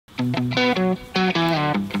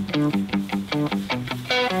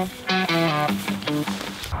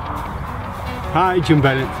Hi, Jim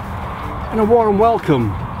Bennett, and a warm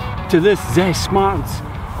welcome to this Zest Smarts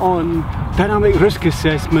on Dynamic Risk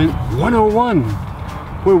Assessment 101,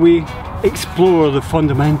 where we explore the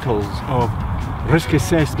fundamentals of risk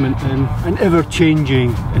assessment in an ever-changing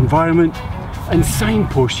environment and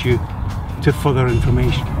signpost you to further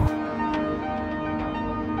information.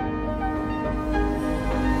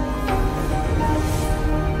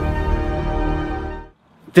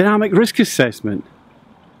 Dynamic risk assessment.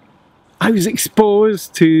 I was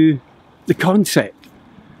exposed to the concept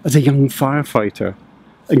as a young firefighter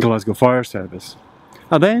in Glasgow Fire Service.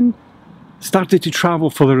 I then started to travel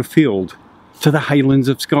further afield to the Highlands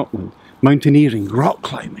of Scotland, mountaineering, rock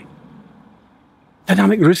climbing.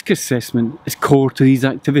 Dynamic risk assessment is core to these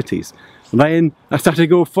activities. Then I started to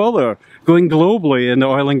go further, going globally in the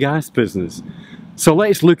oil and gas business. So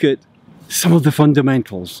let's look at some of the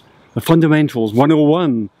fundamentals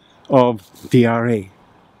 101 of DRA.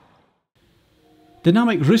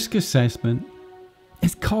 Dynamic risk assessment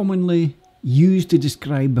is commonly used to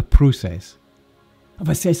describe a process of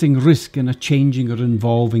assessing risk in a changing or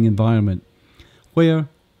evolving environment, where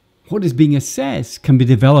what is being assessed can be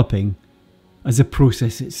developing as the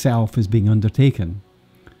process itself is being undertaken.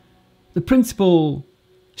 The principal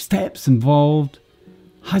steps involved: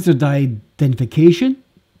 hazard identification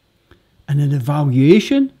and an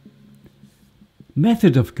evaluation,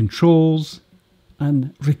 method of controls,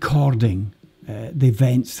 and recording the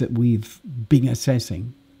events that we've been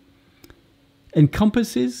assessing.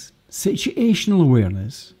 Encompasses situational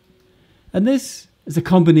awareness, and this is a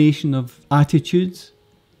combination of attitudes,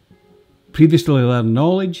 previously learned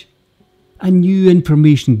knowledge, and new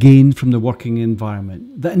information gained from the working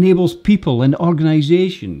environment that enables people and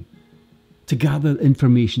organisation to gather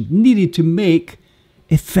information needed to make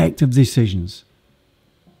effective decisions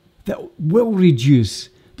that will reduce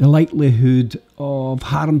the likelihood of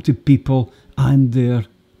harm to people and their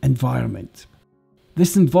environment.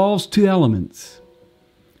 This involves two elements: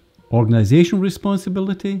 organisational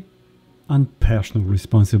responsibility and personal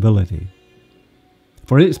responsibility.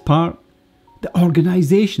 For its part, the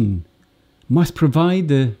organisation must provide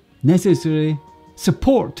the necessary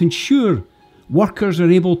support to ensure workers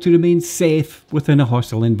are able to remain safe within a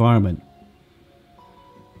hostile environment.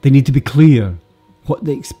 They need to be clear what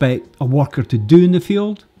they expect a worker to do in the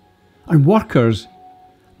field, and workers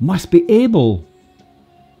must be able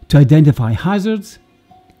to identify hazards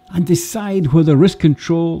and decide whether risk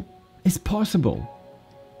control is possible.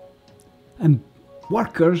 And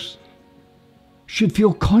workers should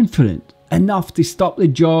feel confident enough to stop the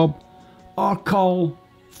job or call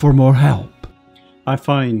for more help. I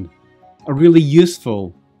find a really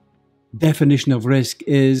useful definition of risk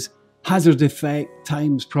is hazard effect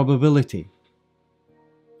times probability.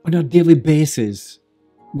 On a daily basis,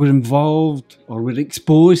 we're involved or we're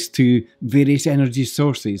exposed to various energy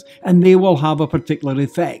sources, and they will have a particular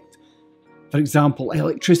effect. For example,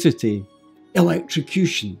 electricity,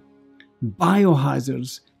 electrocution,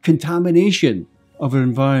 biohazards, contamination of our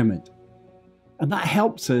environment. And that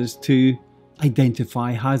helps us to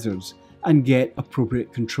identify hazards and get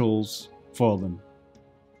appropriate controls for them.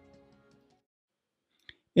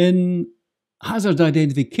 In hazard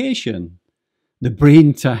identification, the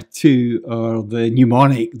brain tattoo, or the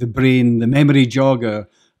mnemonic, the memory jogger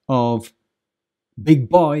of big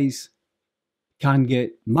boys can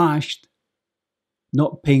get mashed,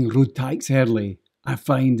 not paying road tax early, I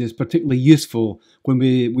find is particularly useful when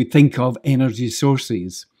we think of energy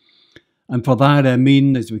sources. And for that I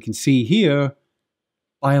mean, as we can see here,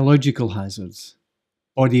 biological hazards,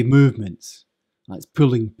 body movements, that's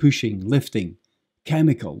pulling, pushing, lifting,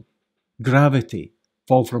 chemical, gravity,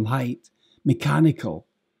 fall from height, mechanical,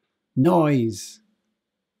 noise,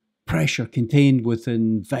 pressure contained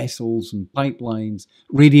within vessels and pipelines,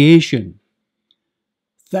 radiation,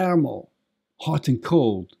 thermal, hot and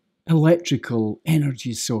cold, electrical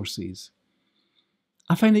energy sources.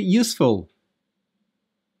 I find it useful,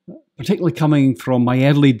 particularly coming from my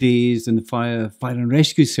early days in the fire and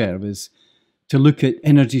rescue service, to look at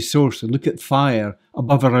energy source and look at fire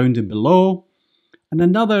above, around and below. And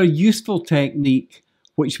another useful technique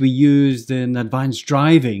which we used in advanced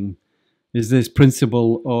driving is this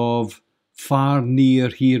principle of far, near,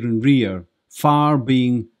 here and rear. Far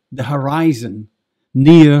being the horizon,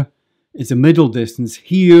 near is the middle distance,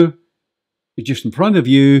 here is just in front of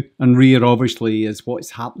you, and rear obviously is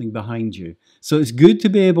what's happening behind you. So it's good to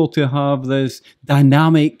be able to have this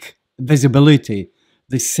dynamic visibility,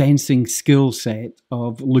 the sensing skill set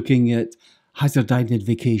of looking at hazard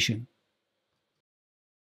identification.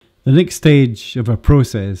 The next stage of our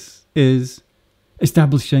process is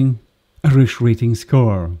establishing a risk rating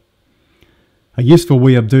score. A useful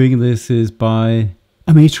way of doing this is by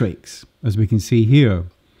a matrix, as we can see here.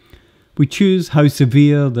 We choose how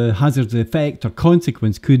severe the hazard's effect or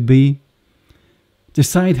consequence could be,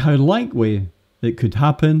 decide how likely it could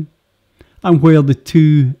happen, and where the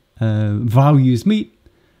two values meet.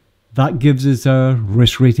 That gives us our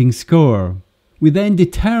risk rating score. We then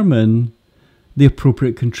determine the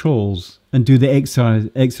appropriate controls and do the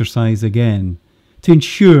exercise again to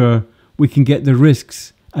ensure we can get the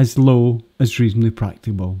risks as low as reasonably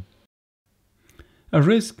practicable. A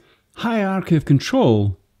risk hierarchy of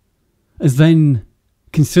control is then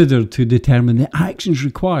considered to determine the actions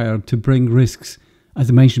required to bring risks, as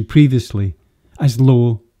I mentioned previously, as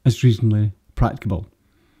low as reasonably practicable.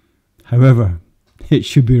 However, it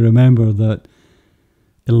should be remembered that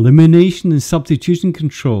elimination and substitution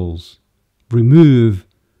controls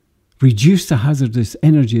reduce the hazardous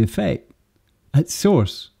energy effect at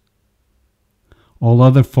source. All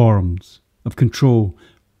other forms of control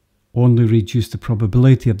only reduce the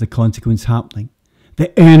probability of the consequence happening.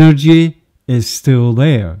 The energy is still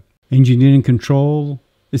there. Engineering control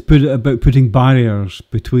is about putting barriers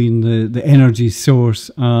between the energy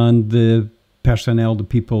source and the personnel, the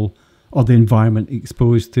people, or the environment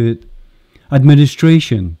exposed to it.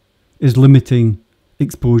 Administration is limiting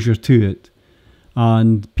exposure to it.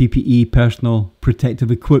 And PPE, personal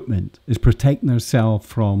protective equipment, is protecting ourselves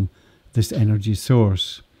from this energy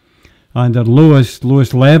source. And our lowest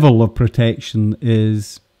level of protection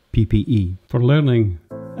is PPE. For learning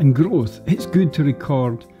and growth, it's good to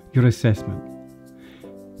record your assessment.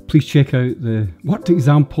 Please check out the worked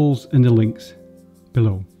examples in the links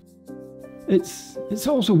below. It's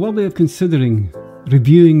also worthy of considering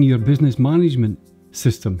reviewing your business management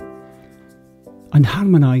system and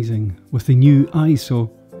harmonising with the new ISO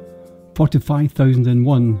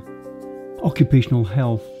 45001 Occupational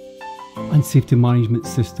Health and Safety Management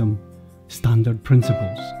System standard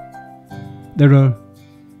principles. There are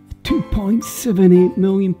 2.78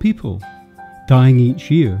 million people dying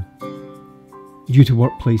each year due to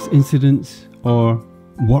workplace incidents or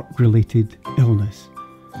work-related illness.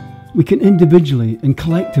 We can individually and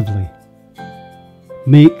collectively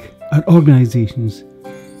make our organisations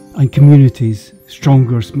and communities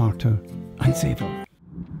stronger, smarter and safer.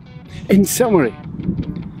 In summary,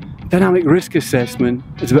 dynamic risk assessment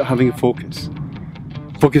is about having a focus.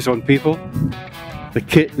 Focus on people, the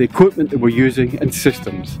kit, the equipment that we're using and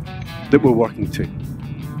systems that we're working to.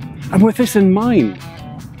 And with this in mind,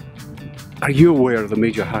 are you aware of the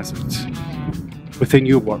major hazards within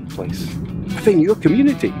your workplace, within your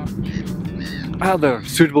community? Are there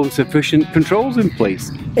suitable and sufficient controls in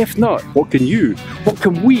place? If not, what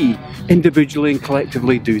can we individually and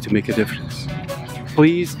collectively do to make a difference?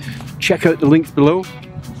 Please check out the links below.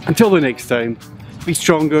 Until the next time, be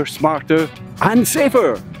stronger, smarter and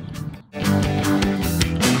safer.